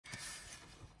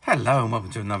Hello and welcome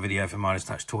to another video for Midas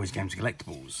Touch Toys, Games and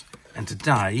Collectibles. And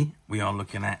today we are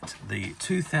looking at the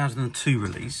 2002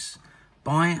 release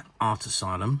by Art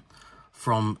Asylum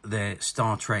from their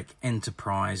Star Trek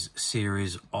Enterprise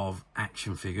series of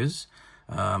action figures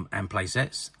and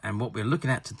playsets. And what we're looking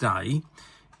at today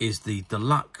is the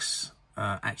Deluxe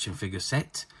action figure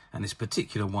set. And this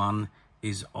particular one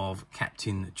is of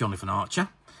Captain Jonathan Archer.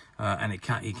 And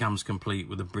he comes complete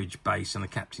with a bridge base and the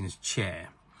captain's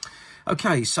chair.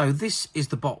 Okay, so this is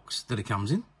the box that it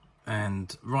comes in,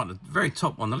 and right at the very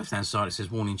top on the left-hand side it says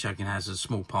warning choking hazards,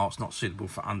 small parts not suitable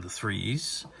for under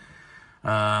 3s.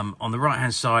 On the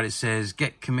right-hand side it says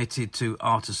get committed to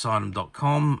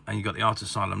artasylum.com, and you've got the Art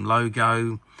Asylum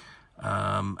logo,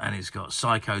 and it's got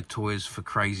Psycho toys for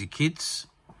crazy kids.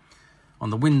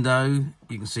 On the window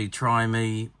you can see try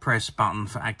me, press button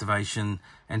for activation,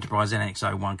 Enterprise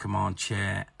NX-01 command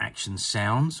chair action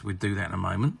sounds. We'll do that in a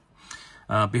moment.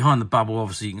 Behind the bubble,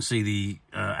 obviously, you can see the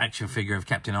action figure of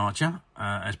Captain Archer,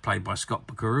 as played by Scott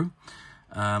Bakuru.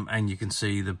 And you can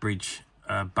see the bridge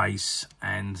base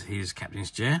and his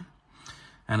captain's chair.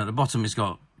 And at the bottom, it's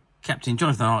got Captain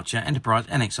Jonathan Archer, Enterprise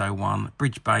NX-01,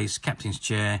 bridge base, captain's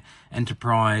chair,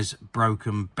 Enterprise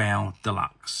Broken Bow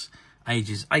Deluxe.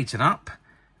 Ages 8 and up,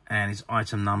 and it's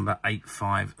item number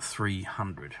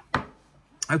 85300.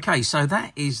 Okay, so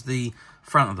that is the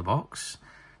front of the box.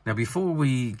 Now, before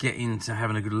we get into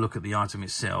having a good look at the item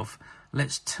itself,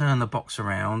 let's turn the box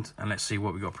around and let's see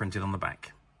what we've got printed on the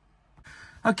back.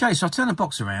 Okay, so I turn the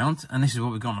box around and this is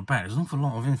what we've got on the back. There's an awful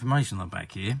lot of information on the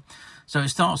back here. So it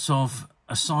starts off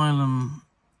Asylum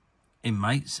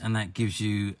inmates, and that gives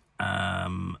you a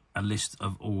list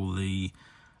of all the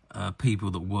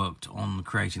people that worked on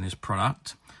creating this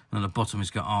product. And at the bottom it's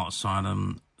got Art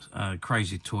Asylum,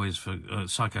 crazy toys for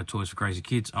Psycho toys for crazy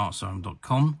kids,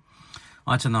 artasylum.com.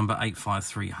 Item number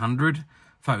 85300.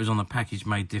 Photos on the package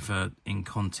may differ in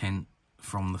content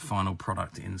from the final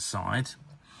product inside.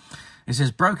 It says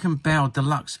Broken Bow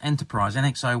Deluxe Enterprise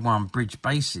NX-01 bridge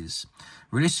bases.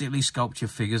 Realistically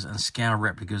sculptured figures and scale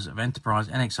replicas of Enterprise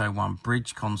NX-01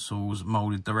 bridge consoles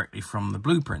moulded directly from the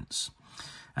blueprints.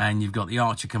 And you've got the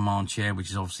Archer command chair,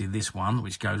 which is obviously this one,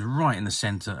 which goes right in the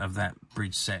centre of that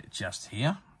bridge set just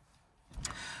here.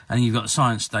 And you've got the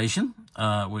science station,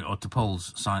 or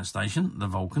T'Pol's science station, the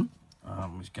Vulcan,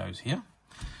 which goes here.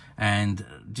 And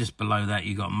just below that,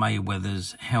 you've got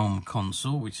Mayweather's helm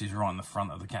console, which is right in the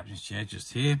front of the captain's chair,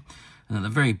 just here. And at the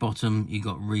very bottom, you've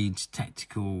got Reed's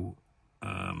tactical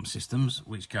systems,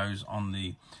 which goes on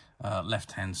the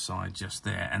left-hand side just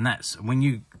there. And that's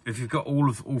when if you've got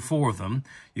all four of them,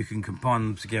 you can combine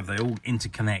them together. They all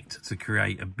interconnect to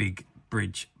create a big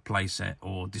bridge playset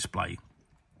or display.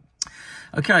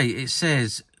 Okay, it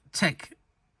says Trek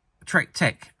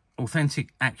Tech, authentic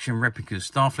action replicas,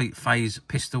 Starfleet phase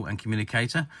pistol and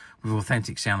communicator with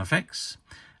authentic sound effects,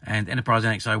 and Enterprise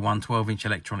NX-01 12-inch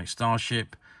electronic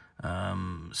starship,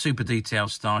 super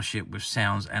detailed starship with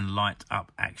sounds and light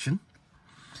up action.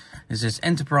 It says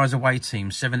Enterprise away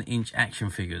team 7-inch action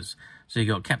figures. So you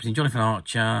got Captain Jonathan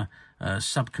Archer,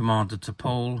 Sub Commander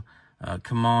T'Pol,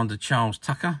 Commander Charles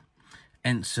Tucker,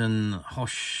 Ensign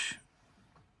Hoshio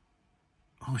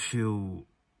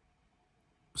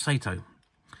Sato,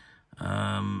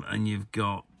 and you've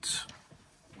got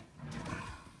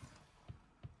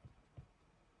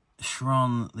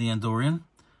Shran the Andorian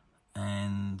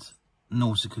and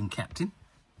Nautican Captain.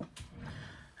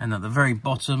 And at the very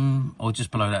bottom, or just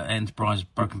below that, Enterprise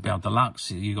Broken Bow Deluxe,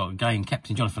 you've got again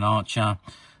Captain Jonathan Archer,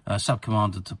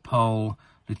 Sub-Commander T'Pol,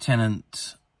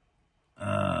 Lieutenant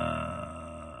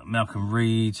Malcolm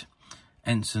Reed,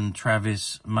 Ensign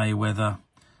Travis Mayweather,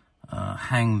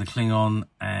 Hang the Klingon,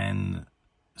 and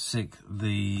Sick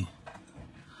the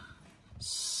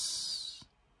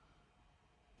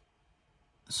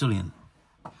Sulian.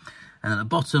 And at the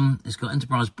bottom, it's got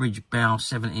Enterprise Bridge Bow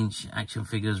 7-inch action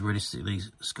figures, realistically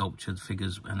sculptured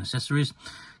figures and accessories.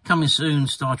 Coming soon,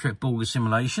 Star Trek Borg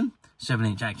Simulation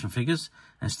 7-inch action figures,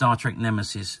 and Star Trek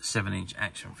Nemesis 7-inch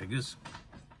action figures.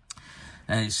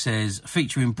 And it says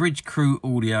featuring bridge crew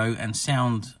audio and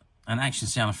sound and action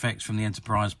sound effects from the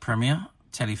Enterprise premiere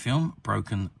telefilm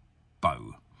Broken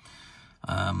Bow.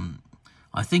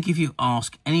 I think if you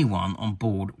ask anyone on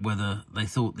board whether they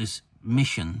thought this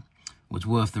mission was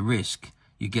worth the risk,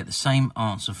 you get the same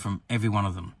answer from every one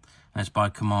of them. That's by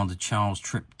Commander Charles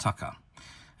Trip Tucker.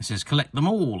 It says collect them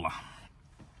all.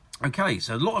 Okay,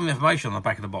 so a lot of information on the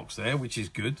back of the box there, which is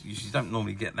good. You don't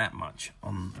normally get that much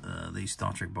on these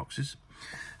Star Trek boxes.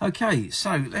 Okay,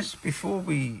 so before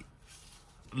we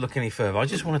look any further, I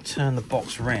just want to turn the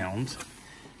box round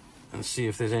and see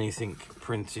if there's anything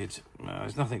printed. No,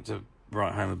 there's nothing to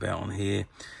write home about on here.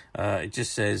 It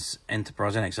just says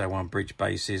Enterprise NX-01 bridge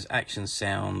bases, action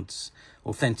sounds,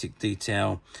 authentic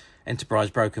detail, Enterprise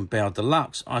Broken Bell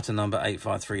Deluxe, item number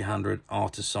 85300,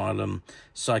 Art Asylum,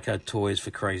 Psycho Toys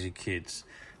for Crazy Kids.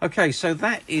 Okay, so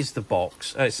that is the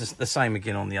box. It's the same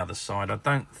again on the other side. I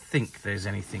don't think there's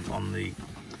anything on the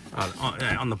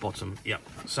bottom. Yep.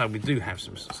 So we do have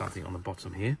something on the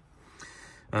bottom here,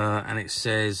 and it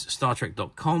says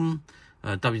StarTrek.com,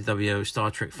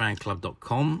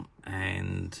 www.StarTrekFanClub.com,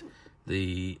 and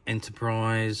the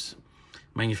Enterprise,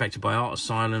 manufactured by Art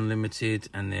Asylum Limited,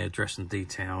 and their address and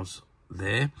details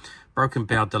there. Broken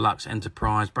Bell Deluxe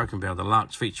Enterprise, Broken Bell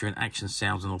Deluxe, featuring action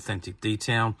sounds and authentic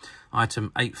detail,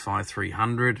 item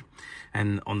 85300.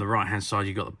 And on the right hand side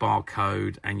you've got the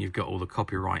barcode, and you've got all the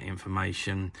copyright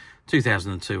information.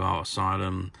 2002 Art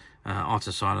Asylum,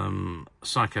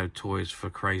 Psycho Toys for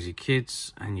Crazy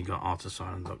Kids, and you've got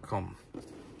artasylum.com.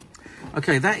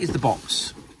 Okay, that is the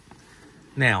box.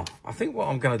 Now I think what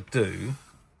I'm going to do,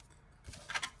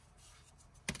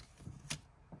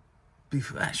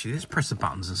 actually, let's press the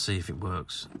buttons and see if it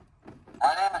works.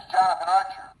 My name is Jonathan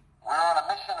Archer. We're on a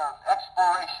mission of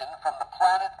exploration from the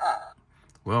planet Earth.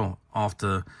 Well,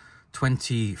 after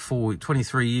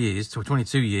 23 years to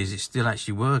 22 years, it's still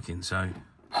actually working, so...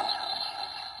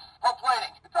 Uploading.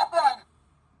 It's uploading.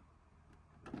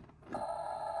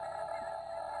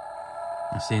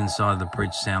 That's the inside of the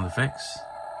bridge sound effects.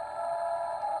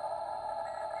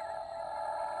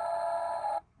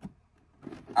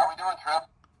 How we doing, Trip?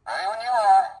 Ready when you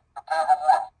are. Prepare for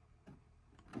war.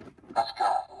 Let's go.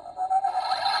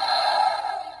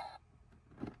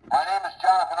 My name is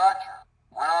Jonathan Archer.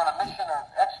 We're on a mission of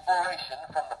exploration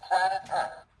from the planet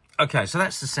Earth. Okay, so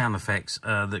that's the sound effects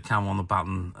that come on the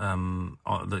button,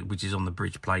 which is on the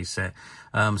bridge play set.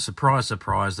 Surprise,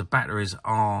 surprise, the batteries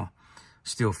are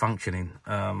still functioning,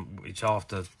 which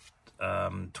after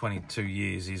 22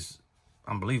 years is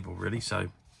unbelievable, really. So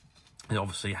it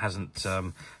obviously hasn't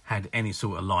had any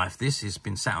sort of life. This has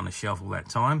been sat on the shelf all that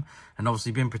time and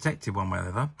obviously been protected one way or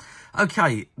the other.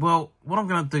 Okay, well, what I'm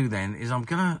going to do then is I'm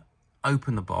going to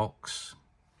open the box.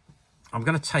 I'm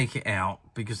going to take it out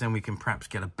because then we can perhaps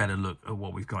get a better look at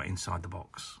what we've got inside the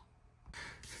box.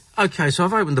 Okay, so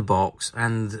I've opened the box,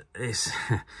 and it's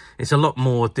a lot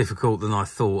more difficult than I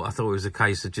thought. I thought it was a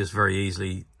case of just very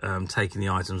easily taking the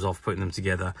items off, putting them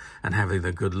together and having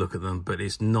a good look at them, but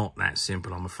it's not that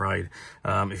simple, I'm afraid.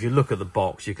 If you look at the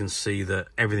box, you can see that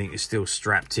everything is still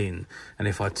strapped in, and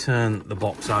if I turn the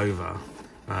box over,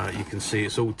 you can see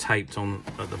it's all taped on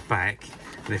at the back,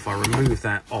 and if I remove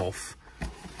that off,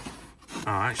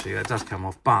 actually that does come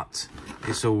off, but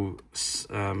it's all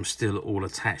still all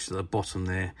attached to the bottom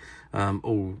there,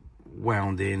 all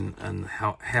wound in and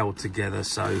held together,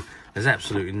 so there's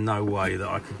absolutely no way that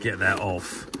I could get that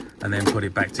off and then put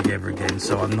it back together again,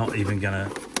 so I'm not even going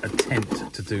to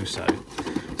attempt to do so.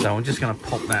 So I'm just going to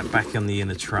pop that back on the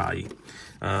inner tray.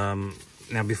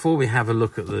 Now before we have a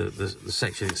look at the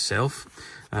section itself,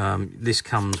 this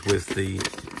comes with the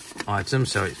item,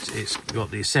 so it's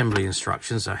got the assembly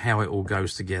instructions, so how it all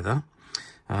goes together.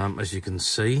 As you can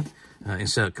see,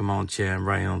 insert command chair and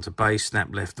rail onto base,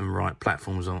 snap left and right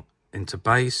platforms into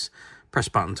base, press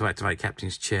button to activate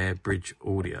captain's chair, bridge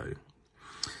audio.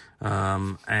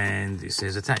 And it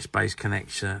says attach base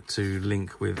connector to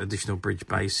link with additional bridge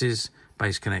bases,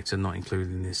 base connector not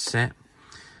included in this set.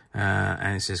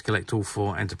 And it says collect all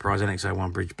 4 Enterprise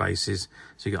NX-01 bridge bases.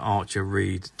 So you got Archer,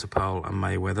 Reed, T'Pol and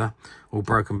Mayweather. All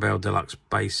Broken Bell Deluxe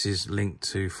bases linked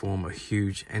to form a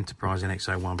huge Enterprise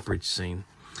NX-01 bridge scene.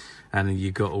 And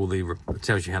you got all the, it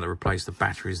tells you how to replace the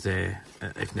batteries there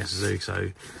if necessary.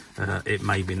 So it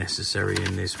may be necessary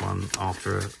in this one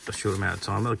after a short amount of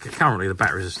time. Currently the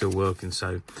batteries are still working,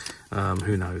 so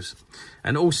who knows.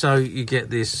 And also you get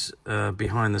this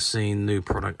behind the scene new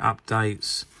product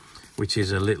updates, which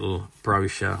is a little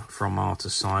brochure from Art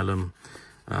Asylum,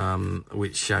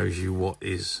 which shows you what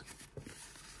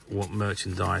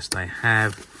merchandise they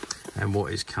have and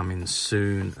what is coming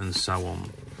soon and so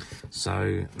on.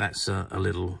 So that's a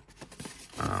little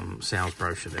sales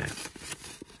brochure there.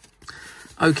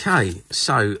 Okay,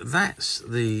 so that's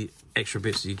the extra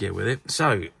bits that you get with it.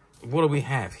 So what do we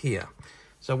have here?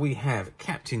 So we have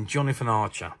Captain Jonathan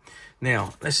Archer.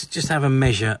 Now, let's just have a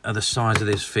measure of the size of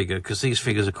this figure, because these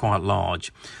figures are quite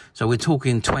large. So we're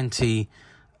talking 20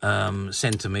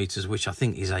 centimeters, which I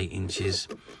think is 8 inches.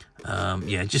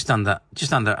 Yeah, just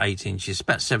under 8 inches,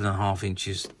 about 7.5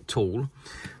 inches tall.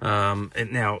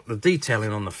 And now the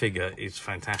detailing on the figure is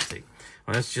fantastic.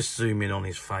 Well, let's just zoom in on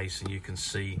his face, and you can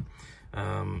see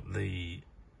there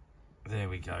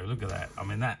we go. Look at that. I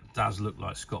mean, that does look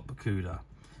like Scott Bakula,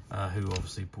 who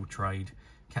obviously portrayed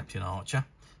Captain Archer.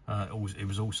 It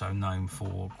was also known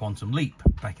for Quantum Leap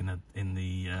back in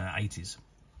the 80s.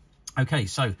 Okay,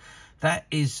 so that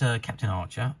is Captain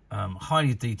Archer,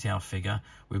 highly detailed figure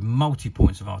with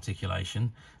multi-points of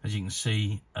articulation. As you can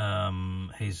see, the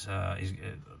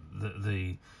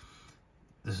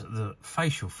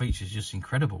facial features just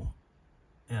incredible.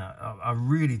 Yeah, I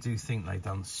really do think they've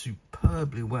done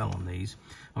superbly well on these.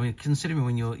 I mean, considering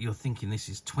when you're thinking this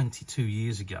is 22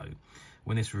 years ago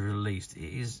when this was released,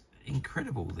 it is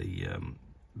incredible.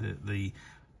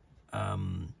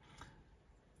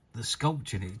 The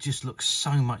sculpture, it just looks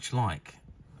so much like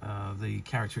the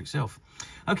character itself.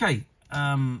 Okay,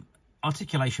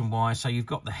 articulation wise, so you've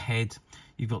got the head,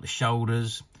 you've got the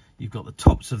shoulders, you've got the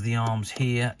tops of the arms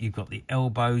here, you've got the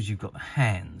elbows, you've got the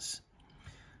hands.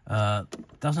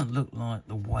 Doesn't look like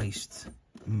the waist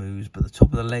moves, but the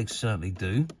top of the legs certainly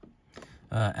do,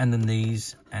 and the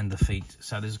knees and the feet.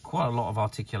 So there's quite a lot of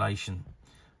articulation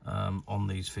on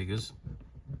these figures.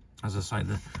 As I say,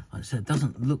 like I said, it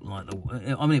doesn't look like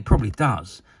I mean, it probably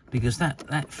does, because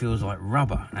that feels like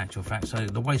rubber in actual fact. So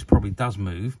the waist probably does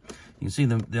move. You can see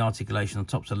the articulation on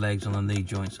the tops of the legs, on the knee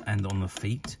joints, and on the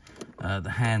feet, the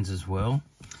hands as well,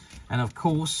 and of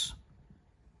course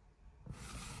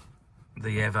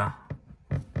the ever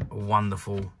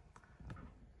wonderful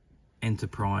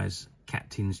Enterprise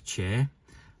captain's chair,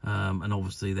 and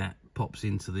obviously that pops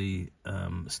into the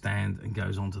stand and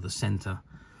goes onto the center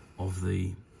of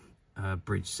the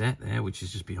bridge set there, which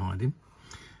is just behind him,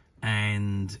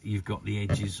 and you've got the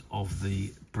edges of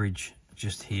the bridge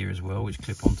just here as well, which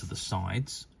clip onto the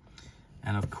sides.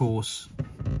 And of course,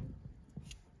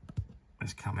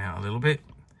 let's come out a little bit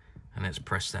and let's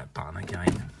press that button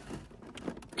again.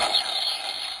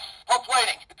 Stop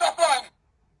waiting. It's offline.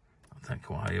 I don't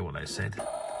quite hear what they said.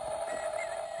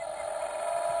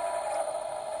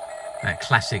 That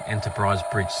classic Enterprise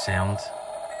bridge sound.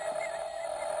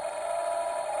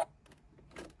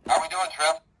 How we doing,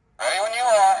 Trip? Ready when you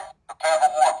are. Prepare for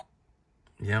warp.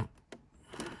 Yep.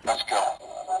 Let's go.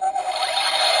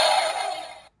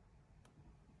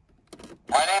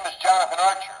 My name is Jonathan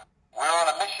Archer. We're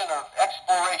on a mission of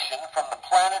exploration from the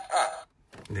planet Earth.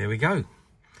 There we go.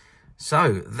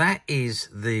 So that is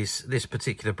this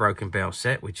particular Broken Bell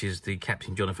set, which is the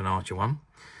Captain Jonathan Archer one.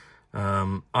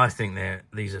 I think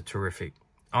these are terrific.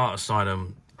 Art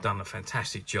Asylum done a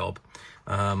fantastic job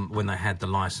when they had the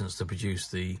license to produce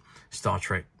the Star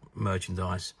Trek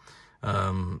merchandise.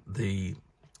 The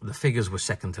figures were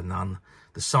second to none.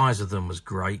 The size of them was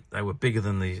great. They were bigger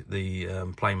than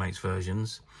the Playmates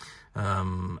versions,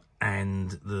 and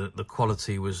the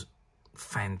quality was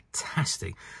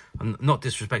fantastic. I'm not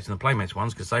disrespecting the Playmates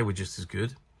ones, because they were just as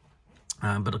good,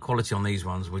 but the quality on these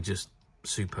ones were just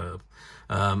superb.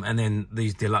 And then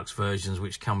these deluxe versions,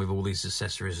 which come with all these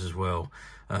accessories as well,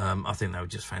 I think they were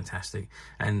just fantastic.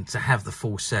 And to have the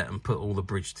full set and put all the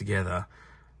bridge together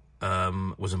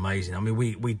was amazing. I mean,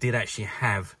 we did actually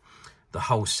have the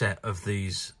whole set of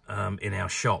these in our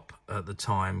shop at the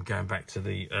time, going back to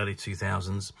the early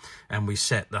 2000s, and we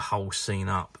set the whole scene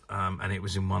up, and it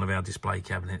was in one of our display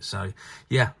cabinets. So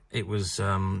yeah, it was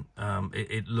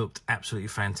it looked absolutely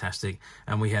fantastic,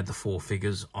 and we had the 4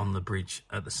 figures on the bridge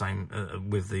at the same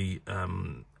with the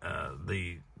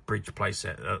bridge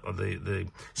playset, the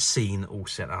scene all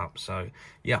set up. So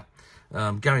yeah,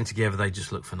 going together, they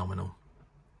just look phenomenal.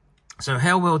 So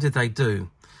how well did they do?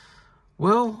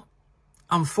 Well,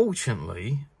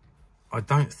 unfortunately, I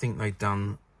don't think they've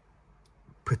done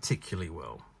particularly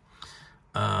well.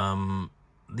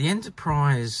 The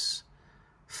Enterprise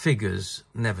figures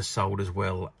never sold as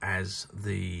well as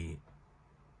the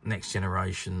Next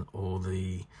Generation or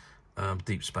the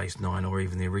Deep Space Nine, or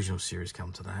even the original series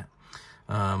come to that.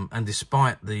 And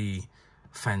despite the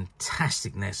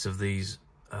fantasticness of these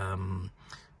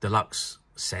deluxe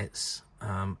sets,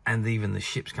 and even the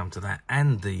ships come to that,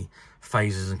 and the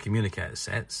phasers and communicator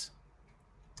sets,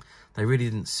 they really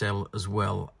didn't sell as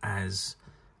well as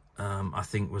I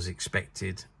think was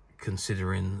expected,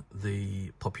 considering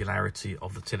the popularity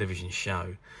of the television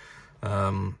show.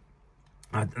 And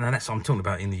I'm talking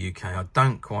about in the UK. I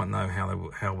don't quite know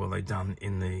how well they done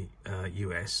in the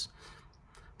US,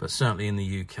 but certainly in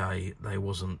the UK they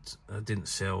didn't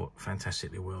sell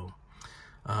fantastically well.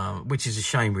 Which is a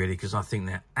shame, really, because I think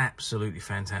they're absolutely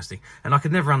fantastic. And I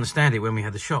could never understand it when we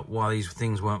had the shop, why these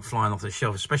things weren't flying off the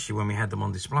shelf, especially when we had them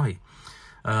on display.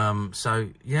 So,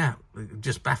 yeah, it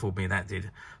just baffled me, that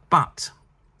did. But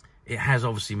it has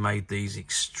obviously made these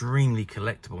extremely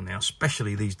collectible now,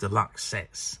 especially these deluxe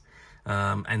sets.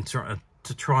 And to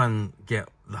try and get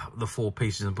the 4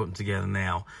 pieces and put them together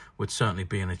now would certainly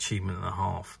be an achievement and a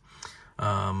half.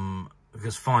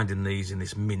 Because finding these in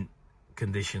this mint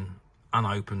condition,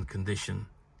 unopened condition,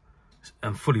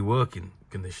 and fully working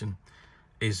condition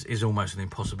is almost an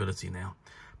impossibility now.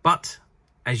 But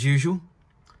as usual,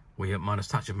 we at Midas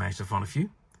Touch have managed to find a few,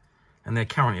 and they're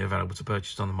currently available to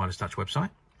purchase on the Midas Touch website,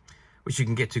 which you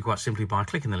can get to quite simply by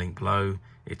clicking the link below.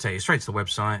 It'll take you straight to the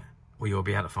website, where you'll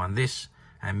be able to find this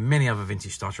and many other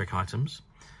vintage Star Trek items,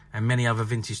 and many other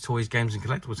vintage toys, games and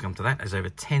collectibles. Come to that. There's over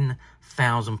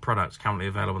 10,000 products currently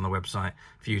available on the website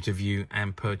for you to view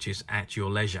and purchase at your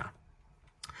leisure.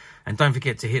 And don't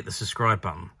forget to hit the subscribe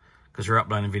button, because we're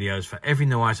uploading videos for every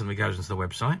new item that goes into the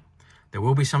website. There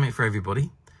will be something for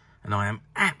everybody, and I am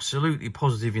absolutely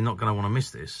positive you're not going to want to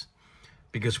miss this,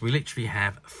 because we literally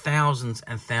have thousands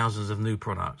and thousands of new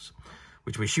products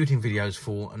which we're shooting videos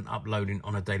for and uploading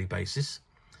on a daily basis.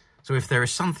 So if there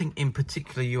is something in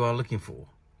particular you are looking for,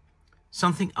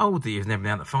 something old that you've never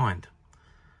been able to find,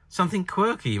 something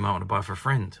quirky you might want to buy for a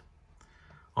friend,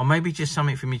 or maybe just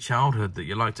something from your childhood that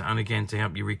you'd like to own again to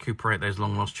help you recuperate those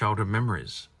long lost childhood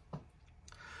memories,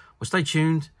 well, stay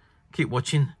tuned, keep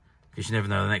watching, because you never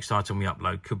know, the next item we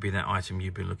upload could be that item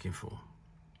you've been looking for.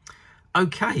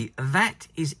 Okay, that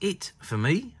is it for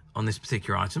me on this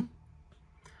particular item.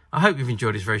 I hope you've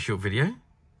enjoyed this very short video.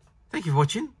 Thank you for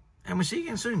watching, and we'll see you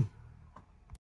again soon.